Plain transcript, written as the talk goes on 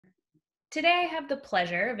Today, I have the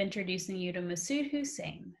pleasure of introducing you to Masud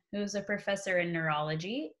Husain, who is a professor in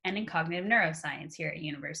neurology and in cognitive neuroscience here at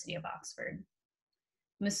University of Oxford.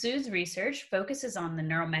 Masud's research focuses on the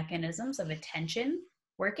neuromechanisms of attention,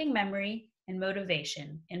 working memory, and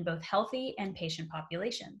motivation in both healthy and patient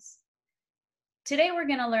populations. Today, we're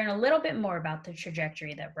going to learn a little bit more about the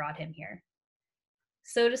trajectory that brought him here.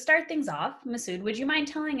 So to start things off, Masud, would you mind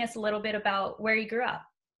telling us a little bit about where you grew up?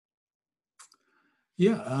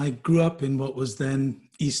 Yeah, I grew up in what was then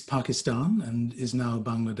East Pakistan and is now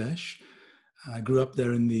Bangladesh. I grew up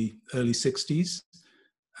there in the early 60s,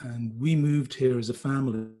 and we moved here as a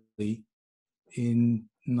family in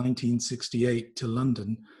 1968 to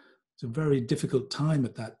London. It's a very difficult time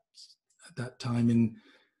at that time in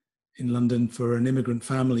London for an immigrant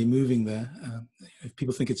family moving there. If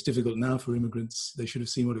people think it's difficult now for immigrants, they should have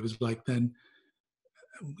seen what it was like then.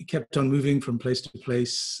 We kept on moving from place to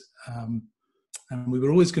place. And we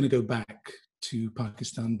were always going to go back to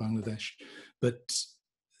Pakistan, Bangladesh, but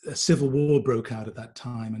a civil war broke out at that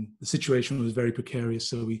time, and the situation was very precarious,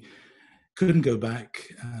 so we couldn't go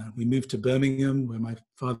back. We moved to Birmingham, where my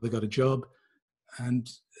father got a job, and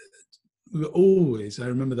we were always, I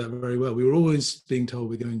remember that very well, we were always being told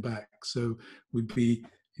we're going back. So we'd be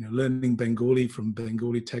learning Bengali from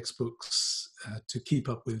Bengali textbooks to keep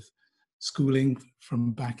up with schooling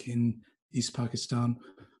from back in East Pakistan,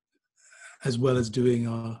 as well as doing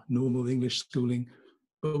our normal English schooling.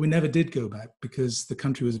 But we never did go back because the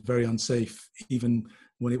country was very unsafe, even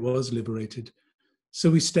when it was liberated. So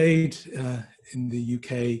we stayed in the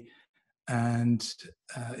UK, and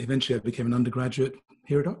eventually I became an undergraduate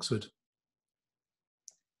here at Oxford.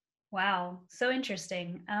 Wow, so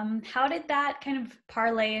interesting. How did that kind of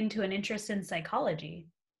parlay into an interest in psychology?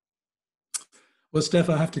 Well, Steph,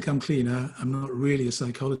 I have to come clean. I'm not really a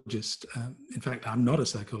psychologist. In fact, I'm not a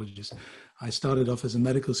psychologist. I started off as a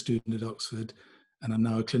medical student at Oxford, and I'm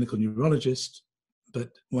now a clinical neurologist. But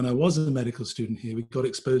when I was a medical student here, we got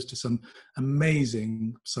exposed to some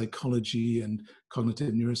amazing psychology and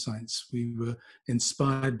cognitive neuroscience. We were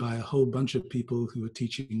inspired by a whole bunch of people who were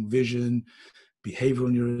teaching vision,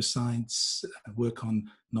 behavioral neuroscience, work on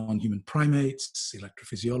non-human primates,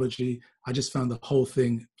 electrophysiology. I just found the whole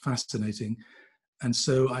thing fascinating. And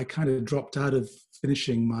so I kind of dropped out of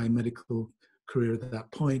finishing my medical career at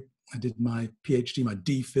that point. I did my PhD, my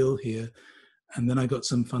DPhil here, and then I got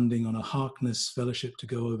some funding on a Harkness fellowship to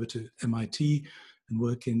go over to MIT and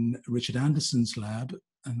work in Richard Anderson's lab.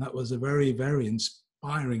 And that was a very, very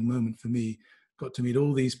inspiring moment for me. Got to meet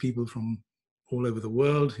all these people from all over the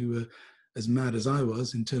world who were as mad as I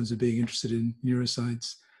was in terms of being interested in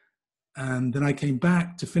neuroscience. And then I came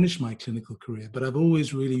back to finish my clinical career, but I've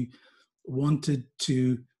always really wanted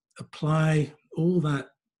to apply all that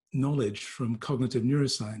knowledge from cognitive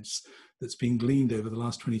neuroscience that's been gleaned over the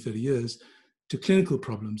last 20, 30 years to clinical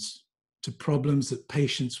problems, to problems that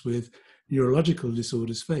patients with neurological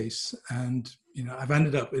disorders face. And, I've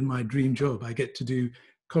ended up in my dream job. I get to do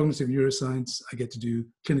cognitive neuroscience, I get to do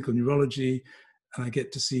clinical neurology, and I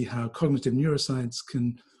get to see how cognitive neuroscience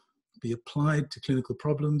can be applied to clinical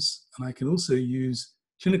problems. And I can also use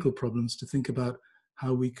clinical problems to think about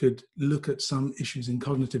how we could look at some issues in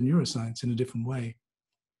cognitive neuroscience in a different way.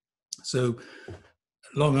 So,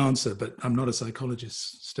 long answer, but I'm not a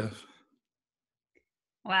psychologist, Steph.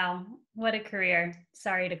 Wow, what a career.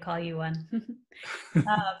 Sorry to call you one.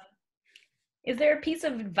 um, is there a piece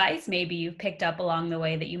of advice maybe you've picked up along the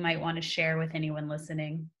way that you might want to share with anyone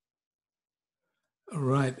listening? All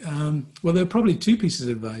right. Well, there are probably two pieces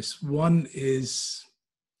of advice. One is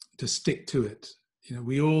to stick to it.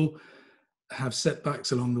 We all have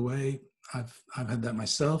setbacks along the way. I've had that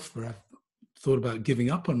myself, where I've thought about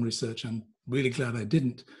giving up on research. I'm really glad I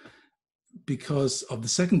didn't, because of the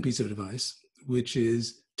second piece of advice, which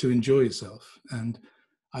is to enjoy yourself. And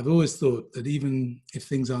I've always thought that even if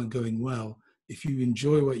things aren't going well, if you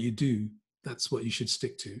enjoy what you do, that's what you should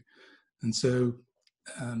stick to. And so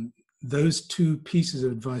those two pieces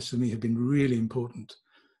of advice for me have been really important.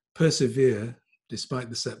 Persevere despite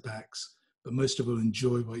the setbacks, but most of all,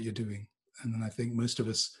 enjoy what you're doing. And then I think most of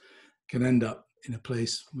us can end up in a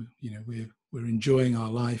place, we're enjoying our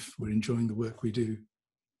life, we're enjoying the work we do.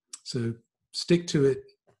 So stick to it,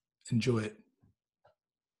 enjoy it.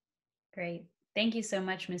 Great. Thank you so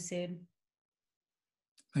much, Masud.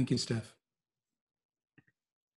 Thank you, Steph.